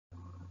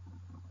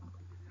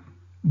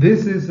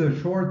This is a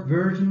short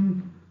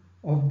version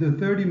of the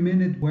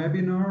 30-minute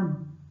webinar,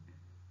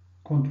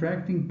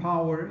 Contracting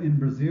Power in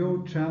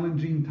Brazil,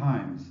 Challenging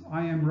Times.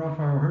 I am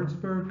Rafael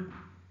Hertzberg,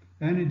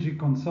 energy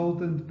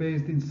consultant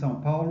based in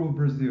São Paulo,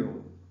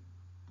 Brazil.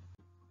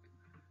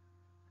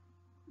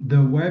 The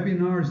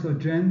webinar's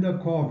agenda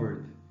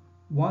covered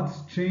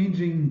what's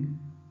changing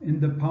in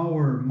the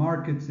power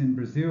markets in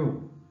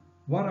Brazil,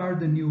 what are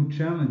the new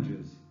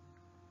challenges,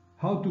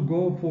 how to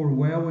go for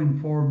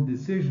well-informed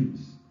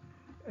decisions,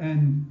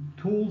 and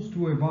tools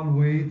to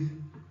evaluate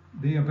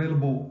the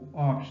available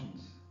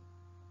options.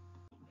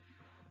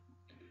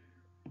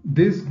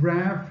 This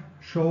graph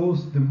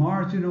shows the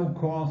marginal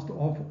cost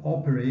of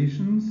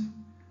operations,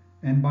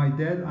 and by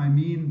that I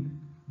mean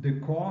the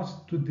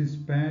cost to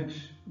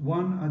dispatch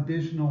one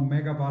additional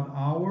megawatt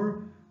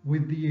hour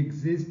with the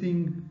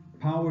existing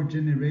power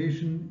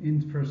generation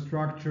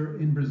infrastructure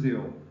in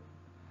Brazil.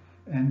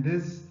 And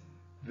this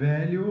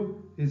value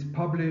is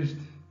published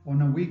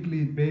on a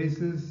weekly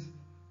basis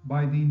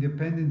by the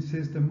independent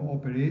system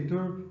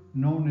operator,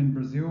 known in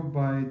Brazil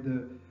by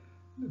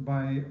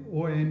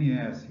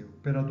ONS,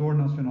 Operador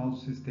Nacional do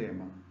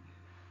Sistema.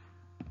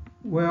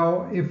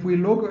 Well, if we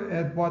look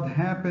at what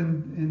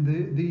happened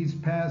in these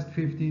past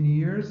 15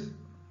 years,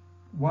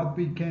 what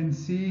we can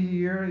see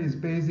here is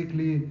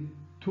basically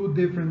two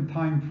different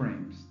time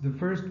frames. The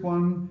first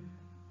one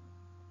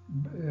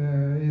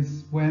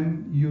is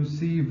when you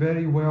see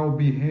very well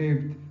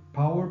behaved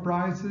power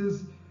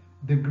prices.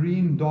 The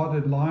green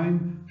dotted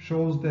line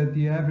shows that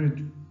the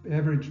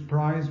average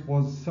price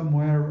was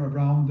somewhere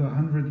around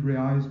 100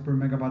 reais per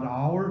megawatt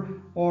hour,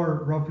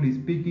 or roughly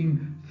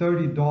speaking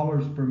 $30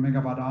 per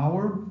megawatt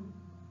hour.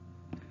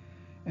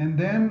 And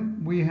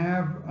then we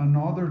have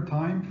another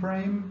time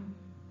frame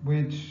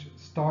which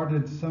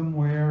started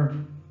sometime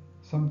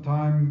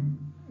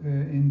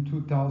in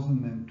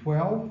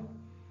 2012,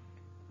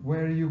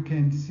 where you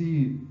can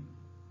see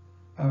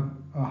a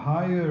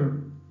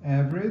higher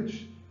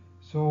average.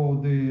 So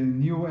the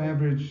new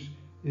average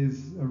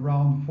is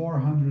around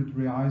 400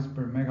 reais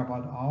per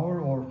megawatt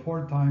hour, or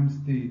 4 times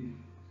the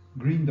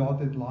green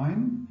dotted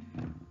line.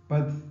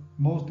 But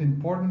most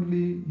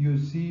importantly, you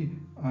see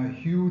a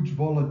huge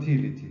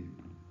volatility.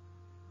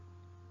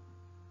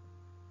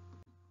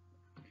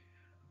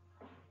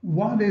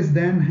 What is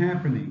then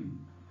happening?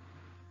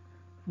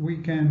 We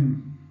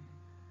can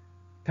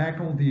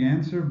tackle the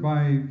answer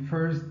by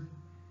first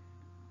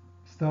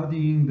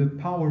studying the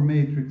power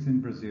matrix in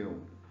Brazil.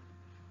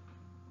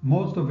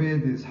 Most of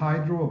it is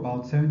hydro,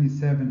 about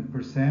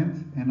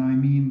 77%, and I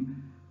mean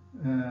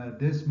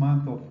this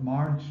month of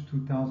March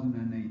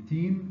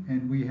 2018,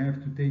 and we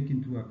have to take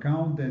into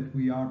account that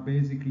we are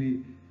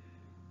basically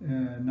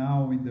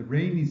now in the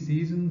rainy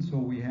season, so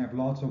we have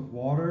lots of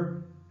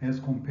water as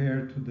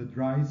compared to the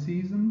dry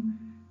season,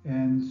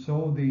 and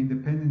so the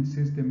independent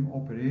system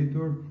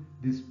operator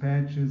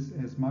dispatches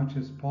as much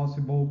as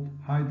possible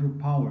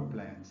hydropower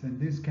plants, and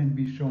this can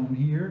be shown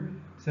here: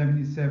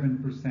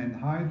 77%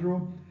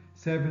 hydro,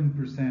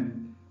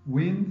 7%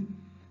 wind,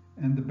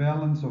 and the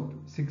balance of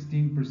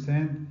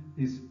 16%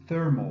 is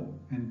thermal,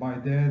 and by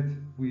that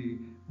we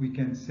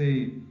can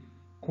say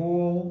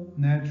coal,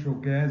 natural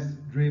gas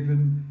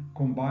driven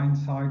combined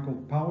cycle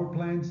power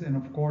plants, and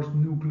of course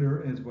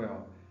nuclear as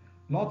well.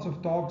 Lots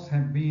of talks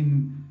have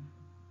been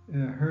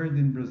heard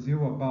in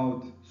Brazil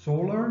about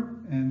solar,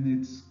 and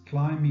it's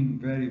climbing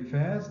very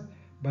fast,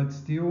 but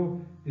still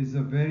is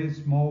a very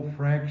small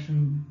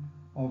fraction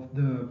of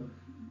the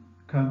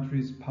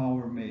country's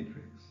power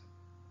matrix.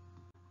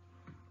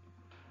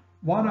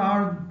 What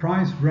are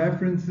price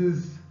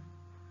references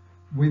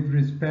with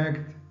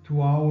respect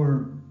to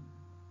our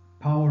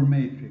power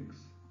matrix?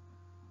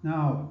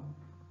 Now,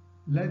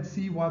 let's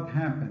see what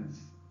happens.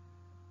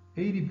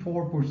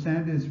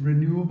 84% is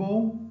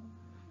renewable.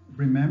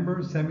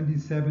 Remember,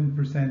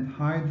 77%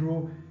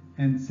 hydro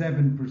and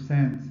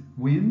 7%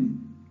 wind.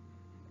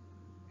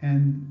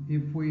 And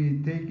if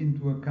we take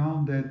into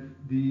account that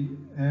the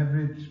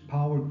average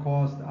power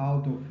cost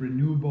out of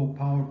renewable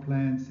power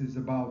plants is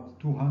about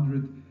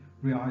 200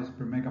 reais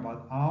per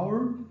megawatt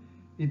hour,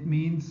 it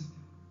means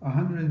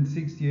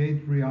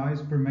 168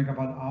 reais per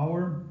megawatt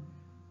hour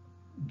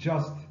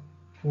just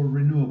for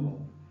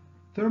renewable.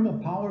 Thermal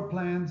power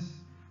plants,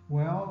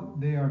 well,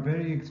 they are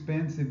very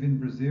expensive in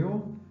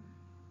Brazil,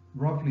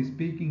 roughly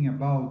speaking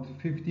about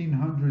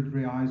 1,500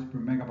 reais per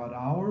megawatt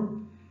hour,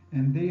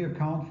 and they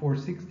account for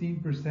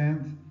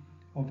 16%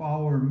 of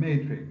our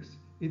matrix.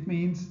 It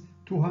means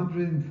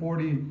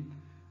 240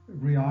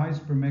 reais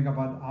per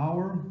megawatt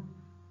hour.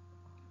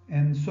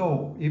 And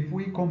so if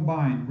we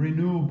combine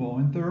renewable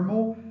and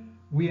thermal,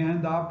 we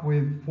end up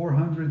with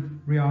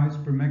 400 reais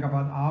per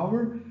megawatt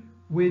hour,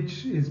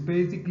 which is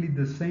basically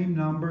the same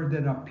number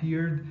that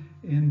appeared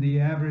in the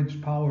average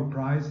power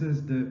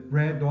prices, the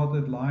red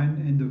dotted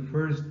line in the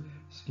first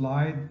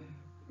slide,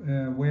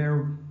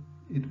 where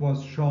it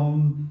was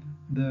shown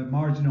the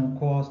marginal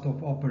cost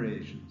of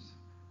operations.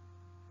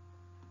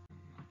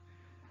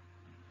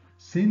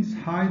 Since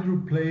hydro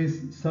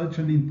plays such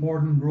an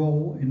important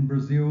role in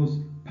Brazil's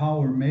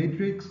power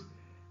matrix,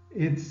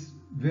 it's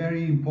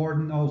very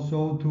important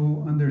also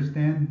to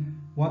understand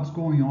what's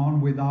going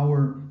on with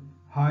our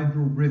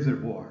hydro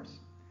reservoirs.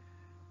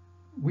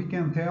 We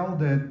can tell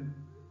that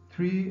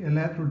three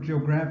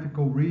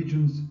electrogeographical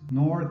regions,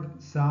 north,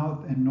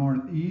 south, and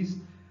northeast,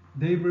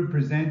 they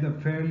represent a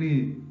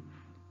fairly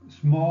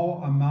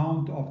small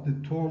amount of the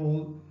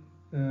total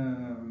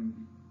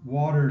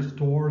water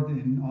stored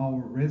in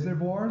our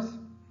reservoirs.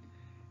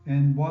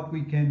 And what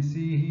we can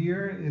see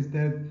here is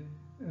that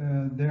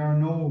there are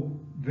no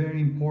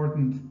very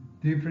important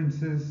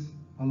differences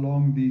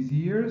along these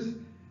years.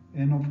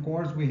 And of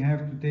course, we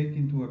have to take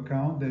into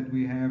account that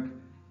we have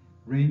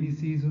rainy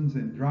seasons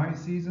and dry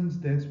seasons.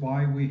 That's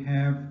why we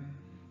have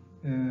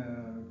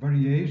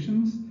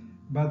variations.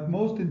 But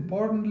most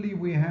importantly,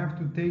 we have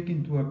to take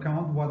into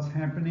account what's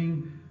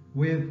happening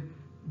with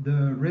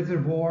the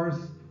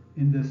reservoirs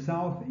in the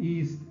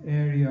southeast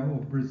area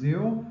of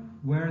Brazil,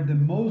 where the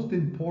most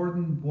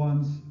important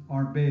ones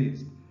are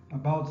based.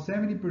 About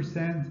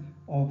 70%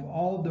 of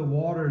all the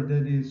water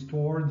that is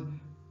stored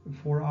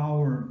for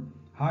our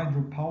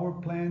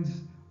hydropower plants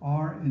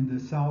are in the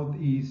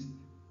southeast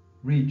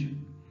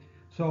region.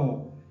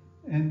 So,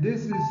 and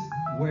this is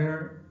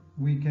where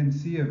we can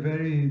see a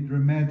very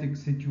dramatic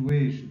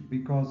situation,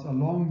 because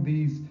along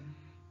these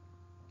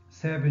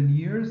 7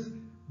 years,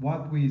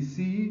 what we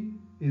see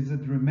is a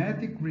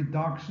dramatic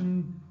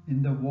reduction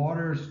in the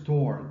water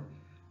stored.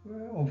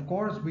 Of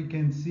course, we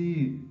can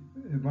see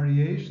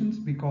variations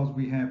because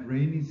we have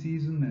rainy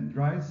season and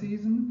dry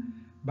season,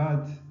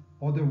 but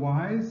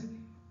otherwise,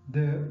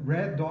 the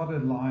red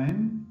dotted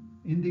line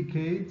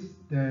indicates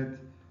that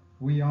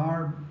we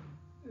are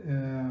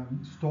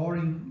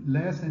storing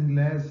less and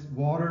less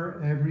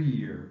water every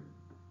year.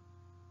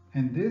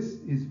 And this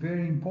is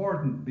very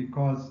important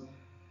because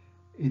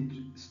it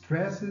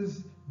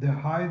stresses the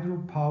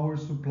hydropower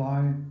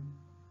supply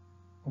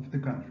of the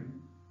country.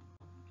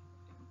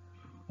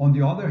 On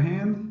the other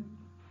hand,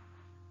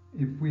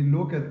 if we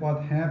look at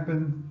what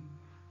happened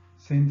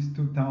since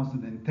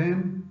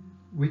 2010,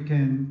 we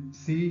can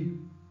see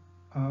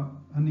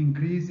an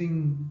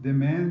increasing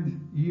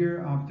demand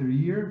year after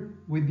year,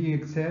 with the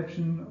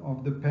exception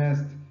of the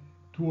past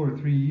 2 or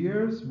 3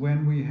 years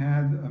when we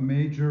had a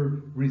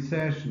major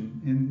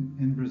recession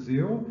in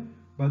Brazil.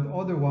 But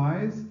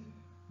otherwise,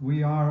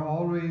 we are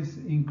always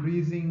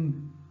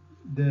increasing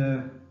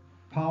the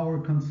power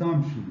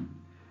consumption.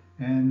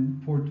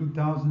 And for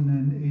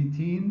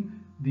 2018,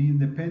 the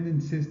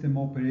independent system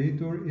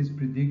operator is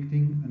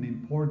predicting an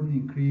important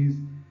increase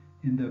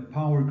in the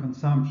power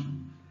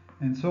consumption.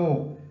 And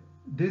so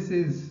this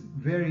is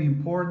very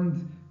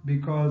important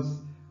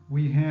because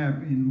we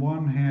have, in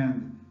one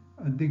hand,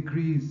 a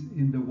decrease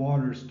in the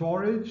water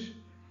storage,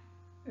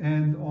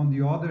 and on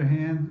the other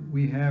hand,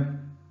 we have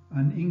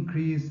an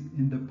increase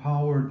in the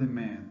power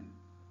demand.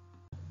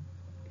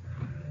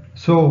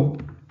 So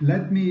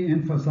let me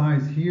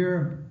emphasize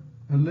here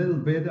a little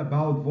bit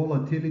about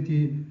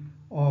volatility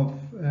of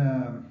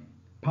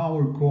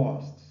power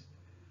costs.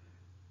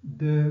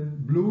 The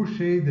blue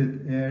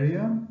shaded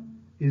area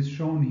is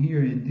shown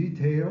here in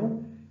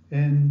detail,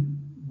 and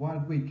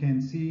what we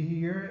can see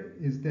here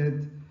is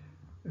that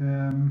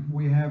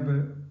we have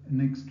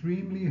an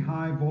extremely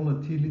high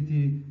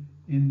volatility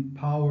in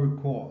power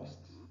costs.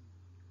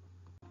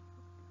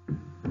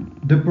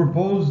 The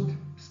proposed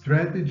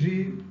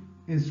strategy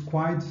is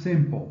quite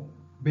simple.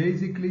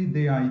 Basically,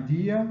 the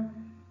idea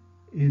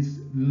is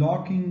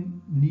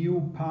locking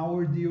new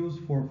power deals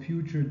for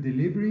future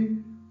delivery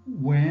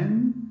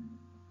when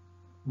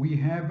we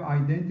have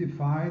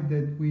identified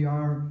that we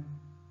are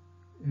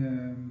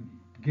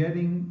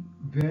getting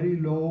very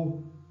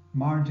low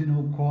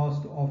marginal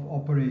cost of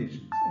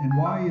operations. And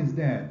why is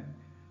that?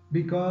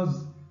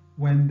 Because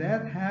when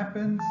that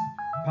happens,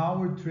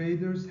 power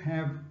traders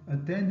have a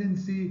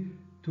tendency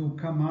to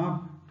come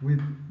up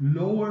with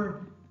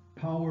lower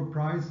power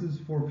prices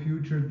for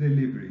future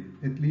delivery,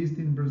 at least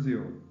in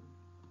Brazil.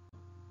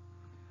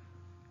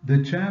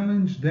 The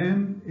challenge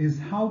then is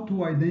how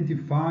to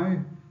identify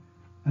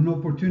an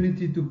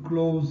opportunity to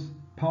close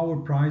power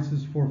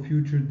prices for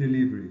future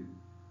delivery.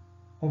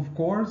 Of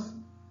course,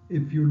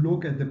 if you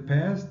look at the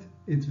past,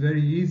 it's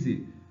very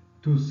easy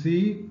to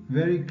see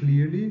very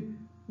clearly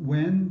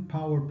when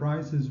power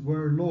prices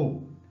were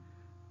low.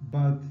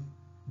 But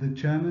the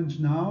challenge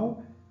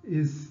now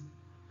is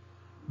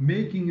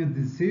making a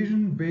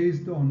decision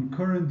based on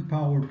current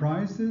power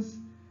prices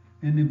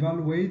and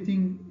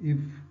evaluating if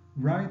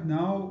right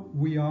now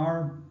we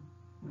are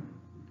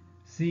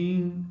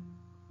seeing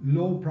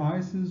low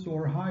prices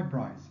or high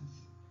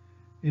prices.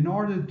 In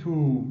order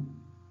to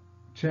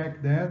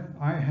check that,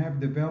 I have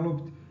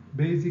developed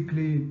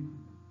basically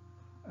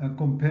a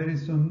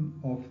comparison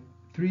of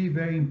 3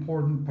 very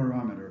important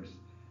parameters.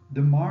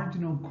 The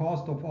marginal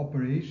cost of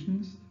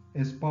operations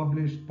as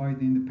published by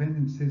the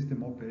independent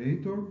system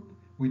operator,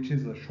 which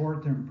is a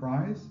short-term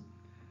price.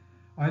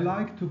 I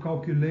like to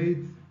calculate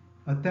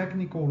a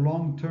technical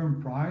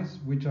long-term price,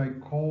 which I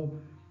call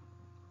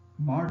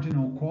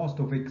marginal cost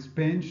of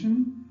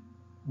expansion,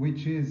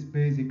 which is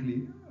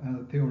basically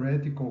a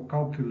theoretical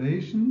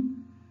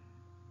calculation.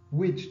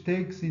 which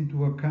takes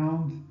into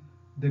account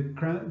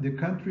the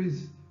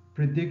country's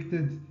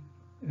predicted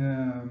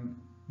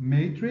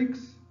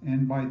matrix,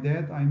 and by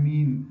that I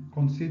mean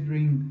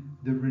considering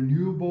the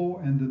renewable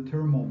and the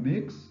thermal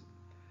mix,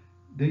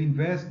 the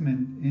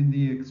investment in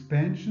the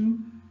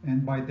expansion,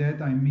 and by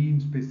that I mean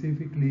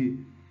specifically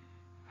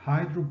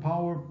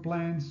hydropower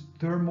plants,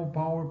 thermal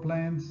power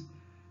plants,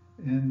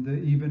 and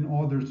even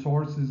other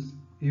sources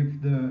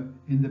if the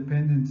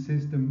independent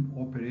system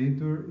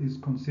operator is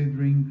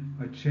considering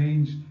a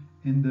change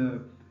in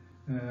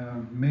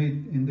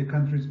the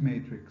country's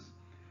matrix.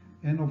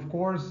 And of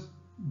course,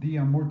 the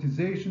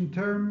amortization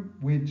term,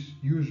 which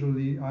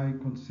usually I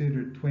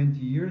consider 20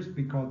 years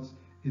because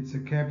it's a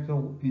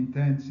capital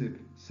intensive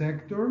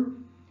sector,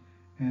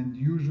 and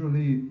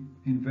usually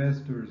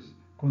investors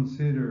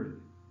consider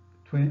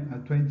a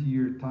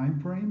 20-year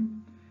time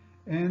frame.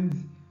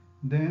 And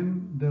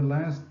then the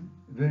last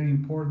very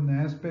important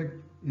aspect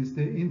is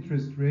the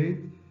interest rate,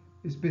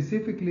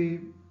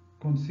 specifically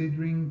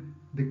considering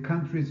the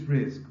country's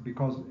risk,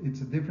 because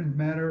it's a different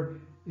matter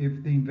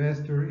if the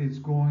investor is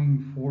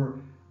going for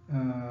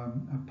a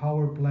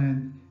power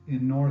plant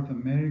in North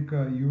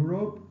America,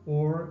 Europe,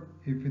 or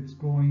if it's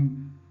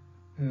going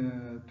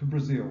to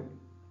Brazil.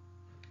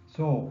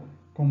 So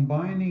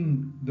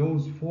combining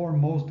those four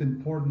most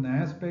important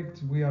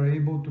aspects, we are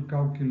able to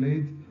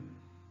calculate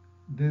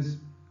this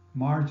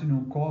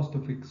marginal cost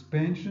of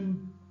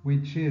expansion,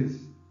 which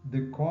is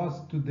the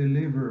cost to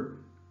deliver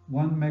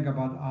 1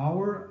 megawatt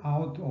hour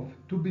out of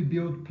to be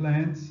built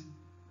plants,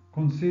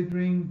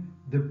 considering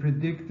the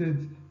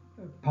predicted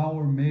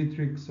power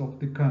matrix of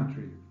the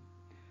country.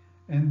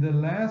 And the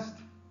last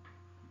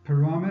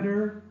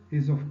parameter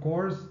is, of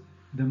course,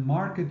 the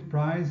market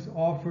price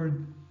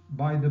offered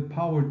by the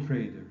power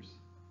traders.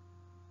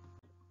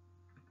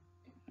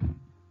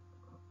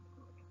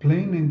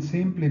 Plain and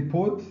simply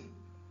put,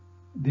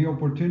 the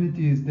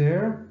opportunity is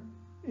there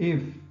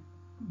if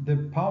the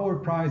power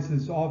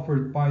prices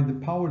offered by the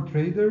power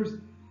traders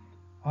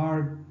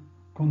are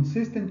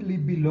consistently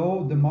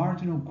below the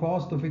marginal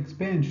cost of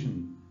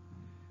expansion.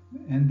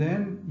 And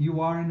then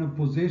you are in a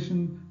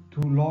position to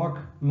lock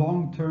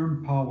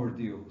long-term power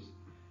deals.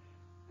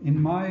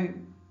 In my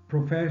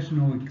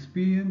professional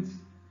experience,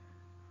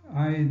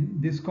 I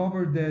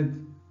discovered that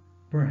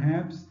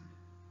perhaps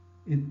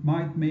it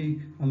might make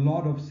a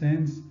lot of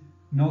sense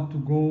not to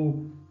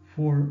go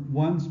for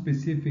one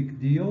specific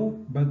deal,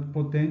 but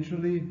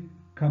potentially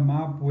come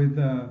up with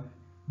a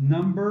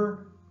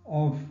number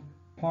of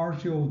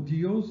partial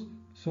deals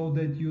so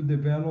that you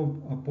develop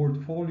a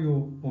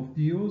portfolio of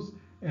deals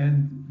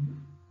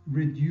and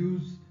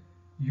reduce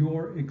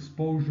your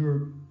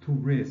exposure to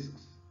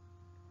risks.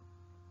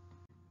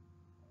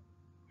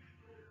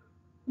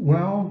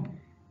 Well,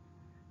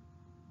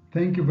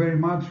 thank you very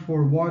much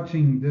for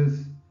watching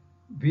this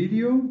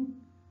video,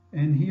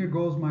 and here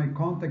goes my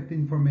contact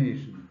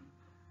information.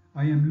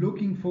 I am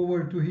looking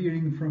forward to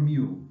hearing from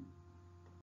you.